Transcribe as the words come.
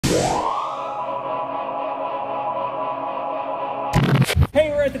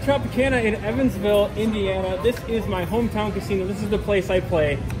we're at the Tropicana in Evansville, Indiana. This is my hometown casino. This is the place I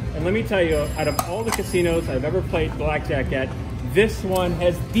play. And let me tell you, out of all the casinos I've ever played blackjack at, this one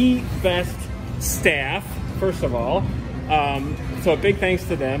has the best staff, first of all. So a big thanks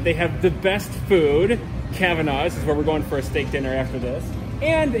to them. They have the best food. Kavanaugh's is where we're going for a steak dinner after this.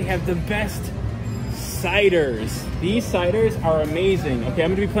 And they have the best ciders. These ciders are amazing. Okay,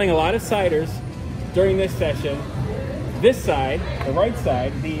 I'm gonna be playing a lot of ciders during this session. This side, the right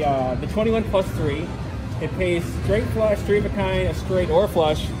side, the 21 plus 3, it pays straight flush, 3 of a kind, a straight or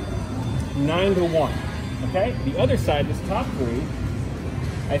flush, 9 to 1. Okay, the other side, this top 3,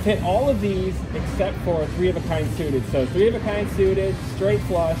 I've hit all of these except for 3 of a kind suited. So 3 of a kind suited, straight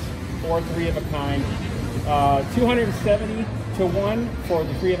flush, or 3 of a kind. 270 to 1 for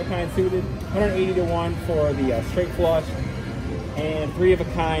the 3 of a kind suited, 180 to 1 for the straight flush, and 3 of a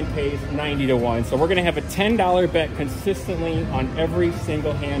kind pays 90 to 1. So we're gonna have a $10 bet consistently on every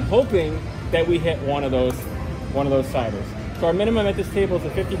single hand, hoping that we hit one of those ciders. So our minimum at this table is a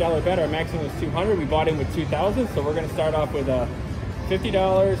 $50 bet. Our maximum is 200. We bought in with 2,000, so we're gonna start off with a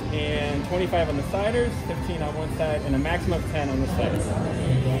 $50 and 25 on the ciders, 15 on one side, and a maximum of 10 on the ciders.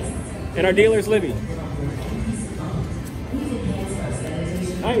 And our dealer's Libby.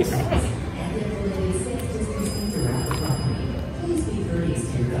 Nice.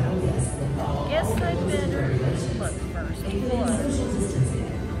 Guess I've been look first.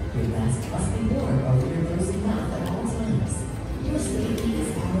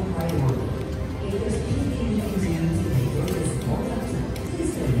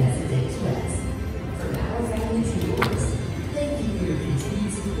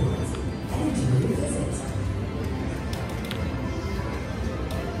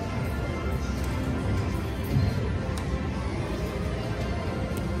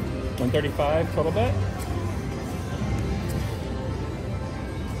 $135 total bet.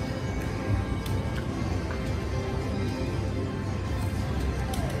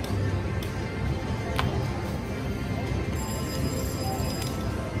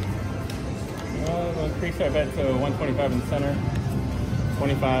 We'll increase our bet to 125 in the center,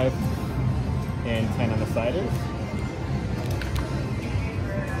 25 and 10 on the ciders.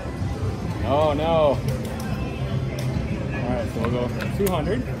 Oh no. Alright, so we'll go for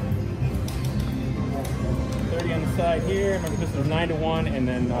 200. 30 on the side here. Remember, this is 9 to 1, and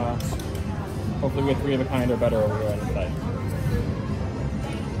then hopefully we get 3 of a kind or better over here on the side.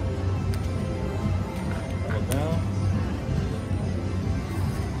 Double down.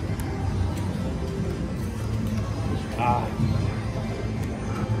 Ah.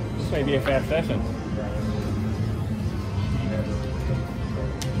 This may be a fast session.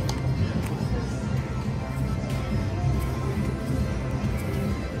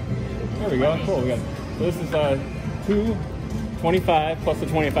 There we go. Cool. We got. So this is 225 plus the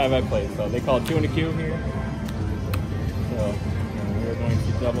 25 I played. So they call it 2 in a cube here. So we're going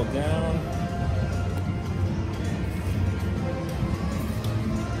to double down.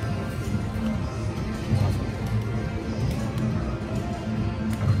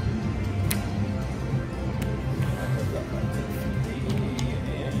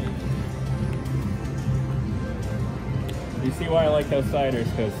 You see why I like those ciders,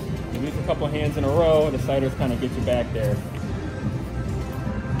 because you lose a couple hands in a row, the ciders kind of get you back there.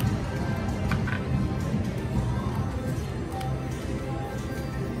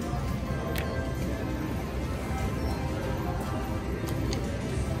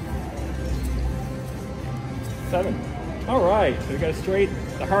 $7. All right, so we got a straight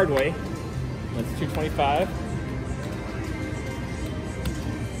the hard way. That's 225.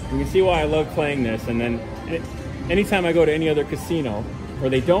 You can see why I love playing this, and then anytime I go to any other casino where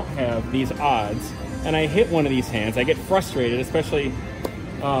they don't have these odds, and I hit one of these hands, I get frustrated, especially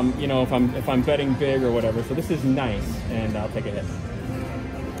you know, if I'm betting big or whatever. So this is nice, and I'll take a hit.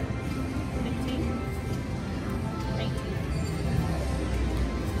 15, 18.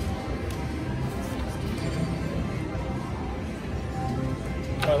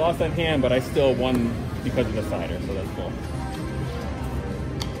 So I lost that hand, but I still won because of the cider, so that's cool.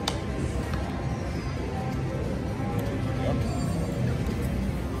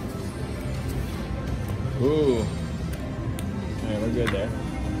 Ooh. Alright, we're good there.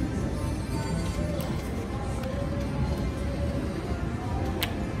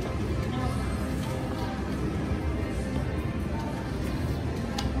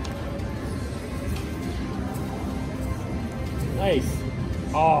 Nice.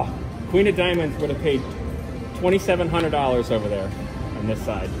 Oh, Queen of Diamonds would have paid $2,700 over there on this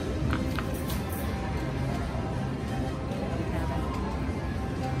side.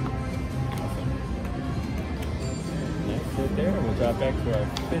 there. We'll drop back to our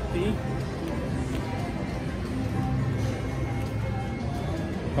 50.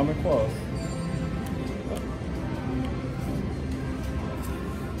 Coming close.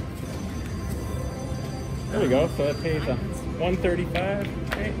 There we go. So that pays $135.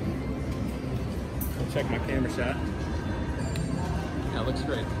 Okay. I'll check my camera shot. That looks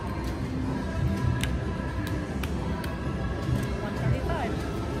great. 135.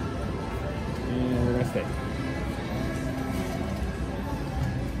 And we're gonna stay.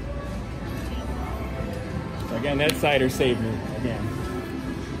 So again, that cider saved me again.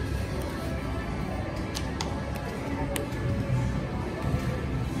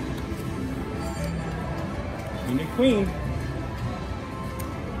 King and queen.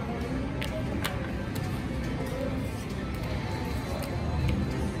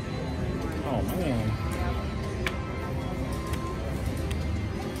 Oh man.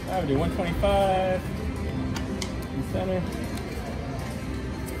 I would do 125 in center.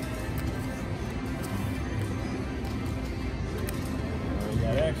 We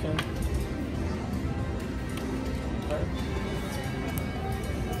got action.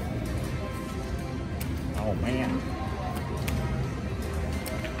 Oh man.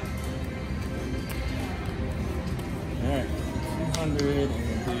 Alright, 200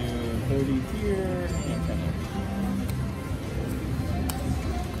 and we'll do 30 here and 10 here.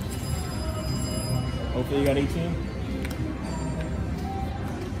 Hopefully you got 18.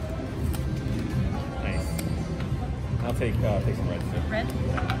 Nice. I'll take some reds too. Red?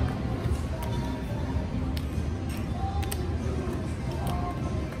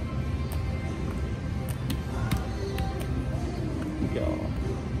 Go.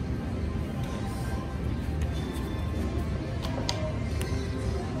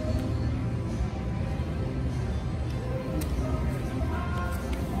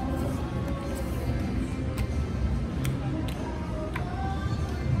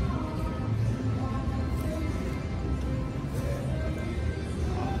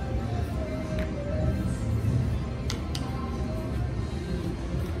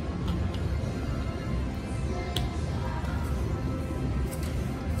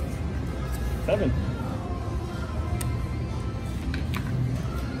 Seven.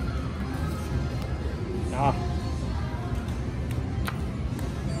 Ah.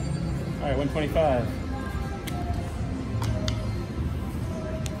 All right, 125.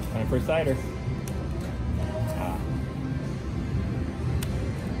 Time for a cider. Ah.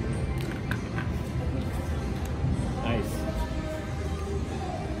 Nice.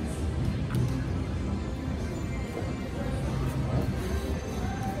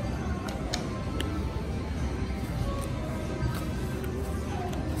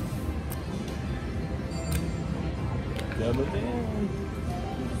 Double down.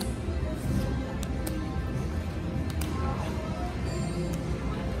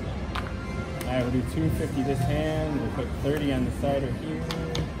 Alright, we'll do 250 this hand. We'll put 30 on the cider here.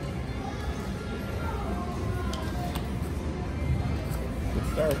 Good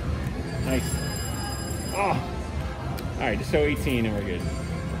start. Nice. Oh! Alright, just show 18 and we're good.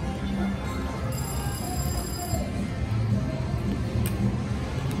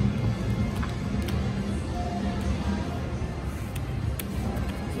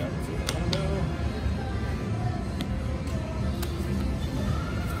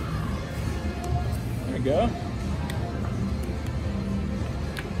 Go.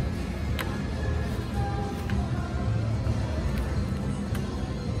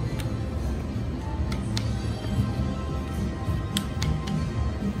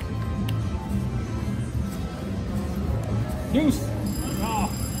 Deuce. Oh.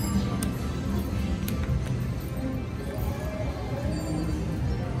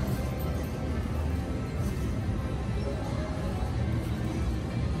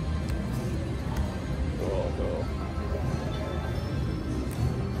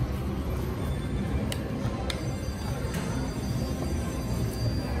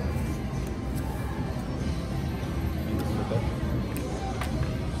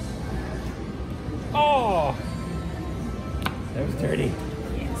 Oh, that was dirty.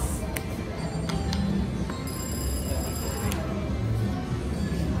 Yes.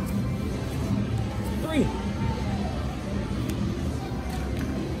 Three.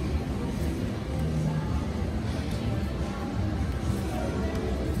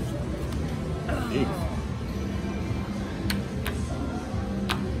 Jeez.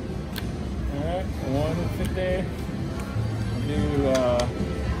 All right, 150. Do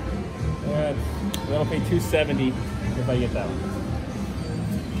that'll pay 270 if I get that one.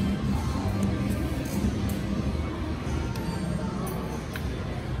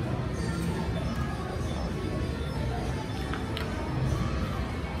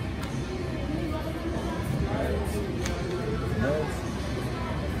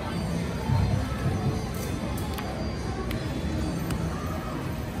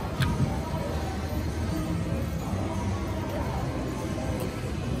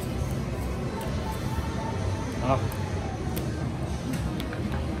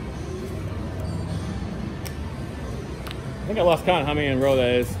 I lost count how many in a row that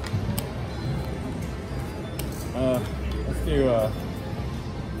is. Let's do 2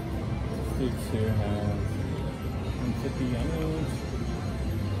 hands. 150 yummies.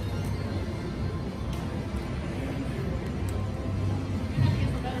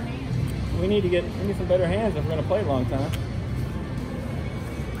 We need some better hands if we're gonna play a long time.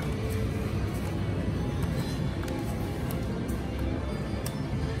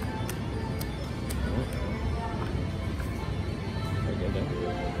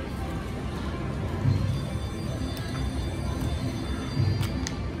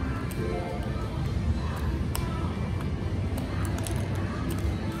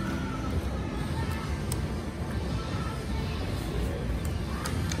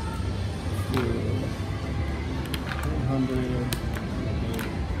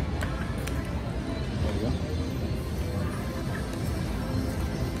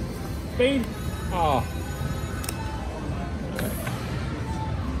 Spade. Oh.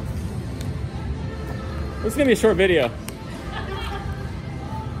 This is gonna be a short video.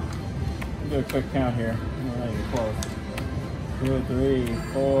 Do a quick count here. We're not even close. 2, 3,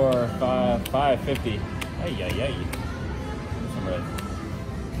 4, 5, 550. Ay, ay, ay. Some red.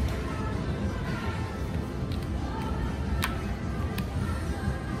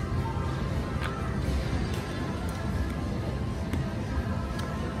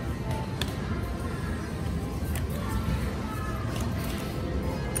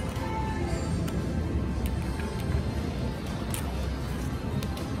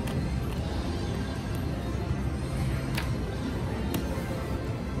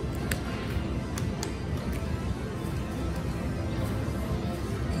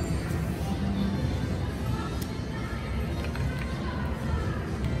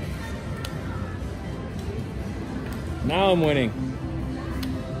 Now I'm winning.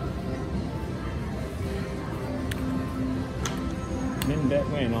 Min bet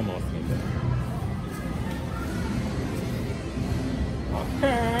win, almost min bet.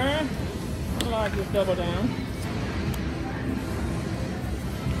 Okay. I like this double down.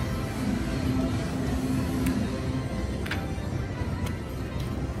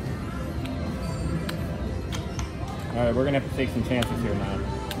 Alright, we're gonna have to take some chances here now.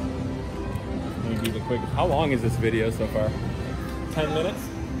 Be the quickest. How long is this video so far? 10 minutes?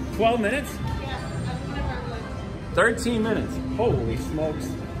 12 minutes? Yeah, 13 minutes. Holy smokes.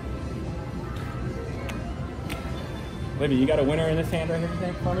 Libby, you got a winner in this hand right here, you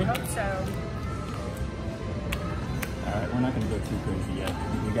think, for me? I hope so. Alright, we're not going to go too crazy yet. I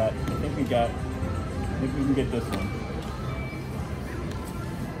think we can get this one.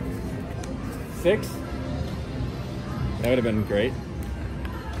 6? That would have been great.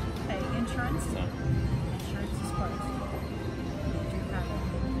 Insurance? No. Insurance is closed.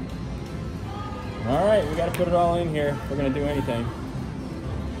 All right, we got to put it all in here if we're going to do anything.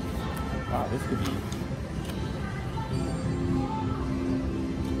 Wow, this could be...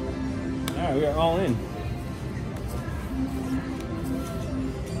 All right, we are all in.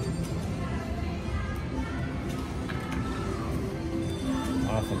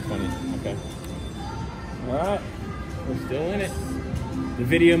 Awesome, 20. Okay. All right, we're still in it. The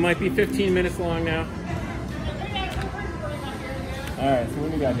video might be 15 minutes long now. All right, so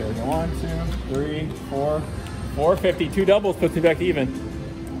what do we got here? We got 1, 2, 3, 4, 450. 2 doubles puts me back to even.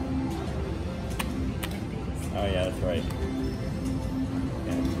 Oh yeah, that's right.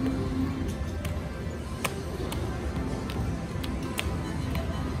 Yeah.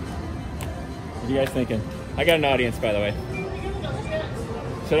 What are you guys thinking? I got an audience, by the way.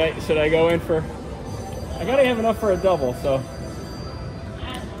 Should I go in for? I gotta have enough for a double, so.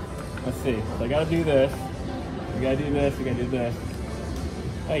 Let's see. So I gotta do this. We gotta do this. We gotta do this.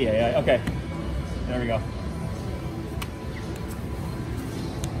 Oh yeah. Okay. There we go.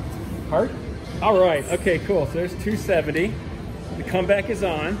 Heart. All right. Okay. Cool. So there's 270. The comeback is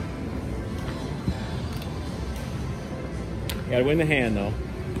on. You gotta win the hand though.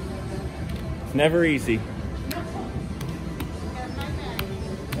 It's never easy.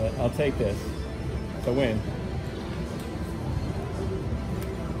 I'll take this. It's a win.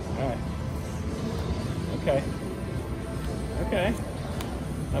 All right. Okay. Okay.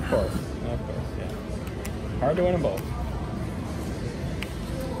 Of course. Yeah. Hard to win them both.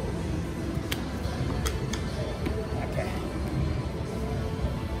 Okay.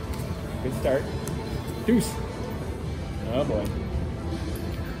 Good start. Deuce. Oh boy.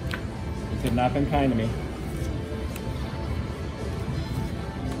 This has not been kind to me.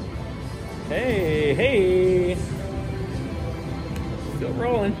 Hey. Still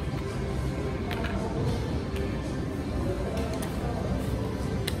rolling.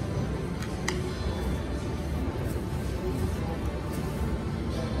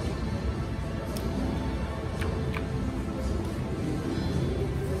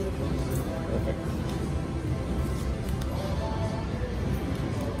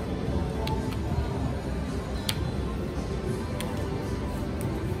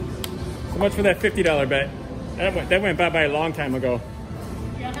 much for that $50 bet? That went by a long time ago.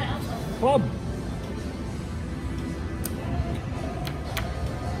 Club.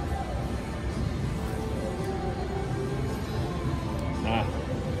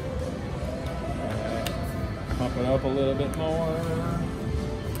 Pump it up a little bit more.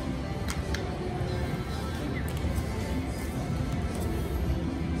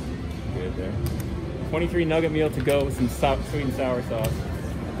 Good there. 23 nugget meal to go with some sweet and sour sauce.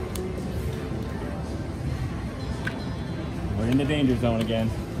 We're in the danger zone again.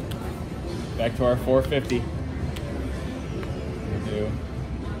 Back to our 450. We'll do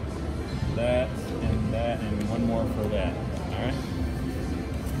that and one more for that. All right.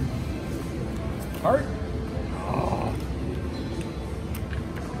 Heart. Oh.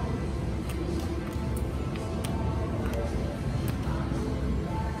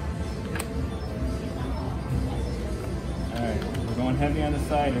 All right, we're going heavy on the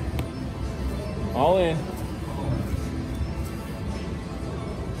cider. All in.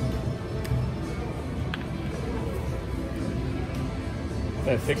 Is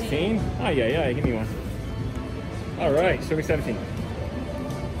that 16? Oh, yeah, give me one. All right, show me 17. All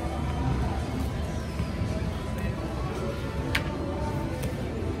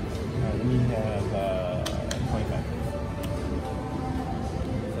right, let me have 25.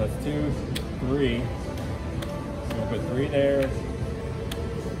 So that's 2, 3. I'm gonna put 3 there.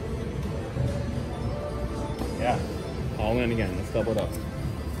 Yeah, all in again. Let's double it up.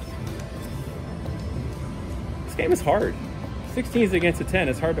 This game is hard. 16s against a 10,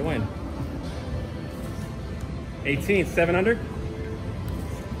 it's hard to win. 18, 700?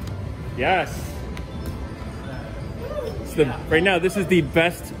 Yes. Right now, this is the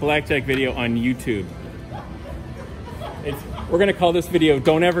best blackjack video on YouTube. We're gonna call this video,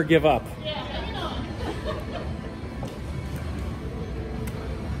 Don't Ever Give Up.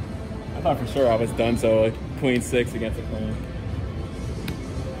 I thought for sure I was done, so like queen 6 against a queen.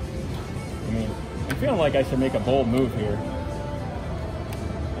 I mean, I'm feeling like I should make a bold move here.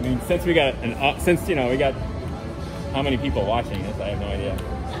 I mean, since we got you know, we got how many people watching this, I have no idea.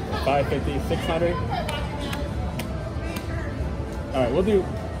 550, 600. All right, we'll do.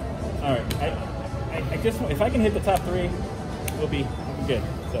 All right, I just if I can hit the top 3, we'll be good.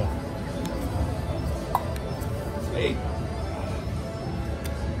 So, hey,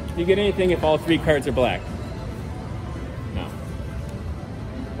 do you get anything if all 3 cards are black? No.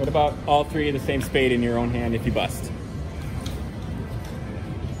 What about all 3 of the same spade in your own hand if you bust?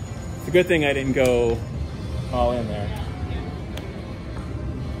 It's a good thing I didn't go all in there.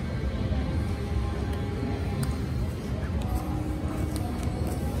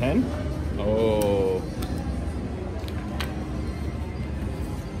 $10? Oh.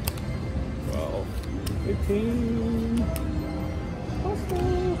 12. 15.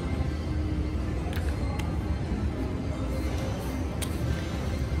 Bustle.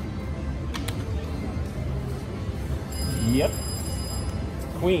 Yep.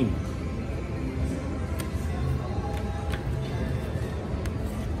 Queen.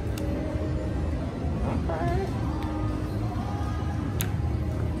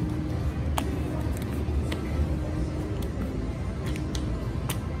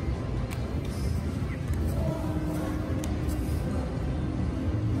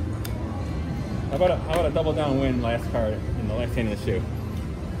 How about a double down win last card in the left hand of the shoe?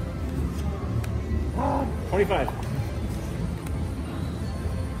 25.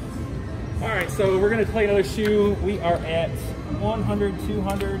 All right, so we're gonna play another shoe. We are at 100,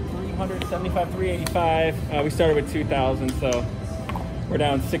 200, 300, 75, 385. We started with 2,000, so we're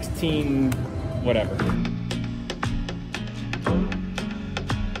down 16, whatever.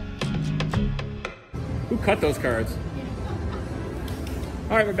 Who cut those cards?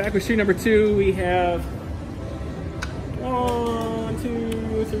 All right, we're back with shoe number 2. We have 1,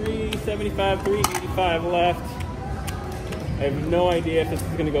 2, 3, 75, 385 left. I have no idea if this is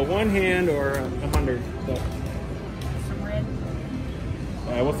going to go one hand or 100. So. Some red.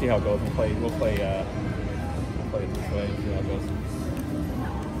 We'll see how it goes. We'll play it this way and see how it goes.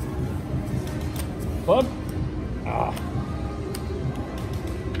 Club? Ah.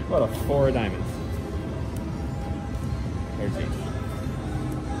 What a 4 of diamonds. 13.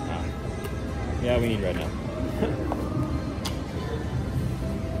 Ah. Yeah, we need red now.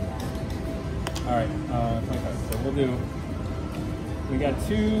 All right, 25. So we'll do. We got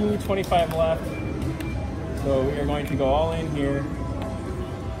 225 left, so we are going to go all in here.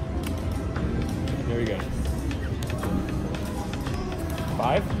 There we go.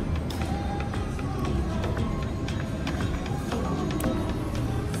 5.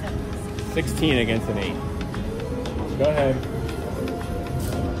 $16 against an 8. Go ahead.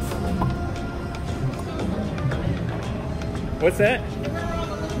 What's that?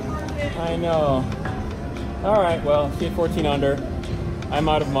 I know. All right, well, she had 14 under. I'm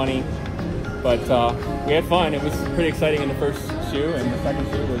out of money, but we had fun. It was pretty exciting in the first shoe, and the second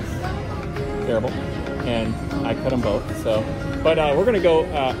shoe was terrible, and I cut them both. So, but we're gonna go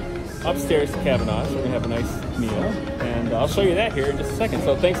upstairs to Kavanaugh's. We're gonna have a nice meal, and I'll show you that here in just a second.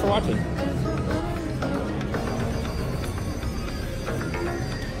 So, thanks for watching.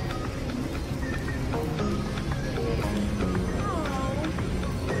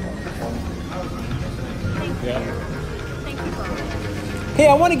 Hey,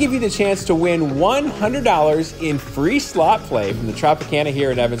 I want to give you the chance to win $100 in free slot play from the Tropicana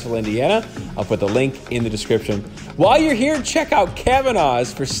here in Evansville, Indiana. I'll put the link in the description. While you're here, check out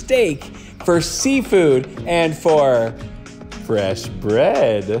Kavanaugh's for steak, for seafood, and for fresh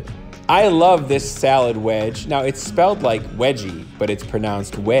bread. I love this salad wedge. Now, it's spelled like wedgie, but it's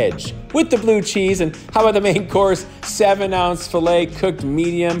pronounced wedge. With the blue cheese, and how about the main course? 7-ounce filet cooked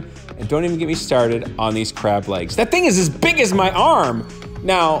medium. And don't even get me started on these crab legs. That thing is as big as my arm.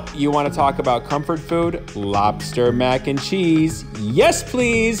 Now, you want to talk about comfort food? Lobster mac and cheese. Yes,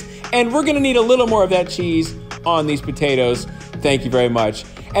 please. And we're going to need a little more of that cheese on these potatoes. Thank you very much.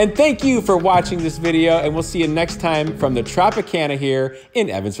 And thank you for watching this video, and we'll see you next time from the Tropicana here in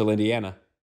Evansville, Indiana.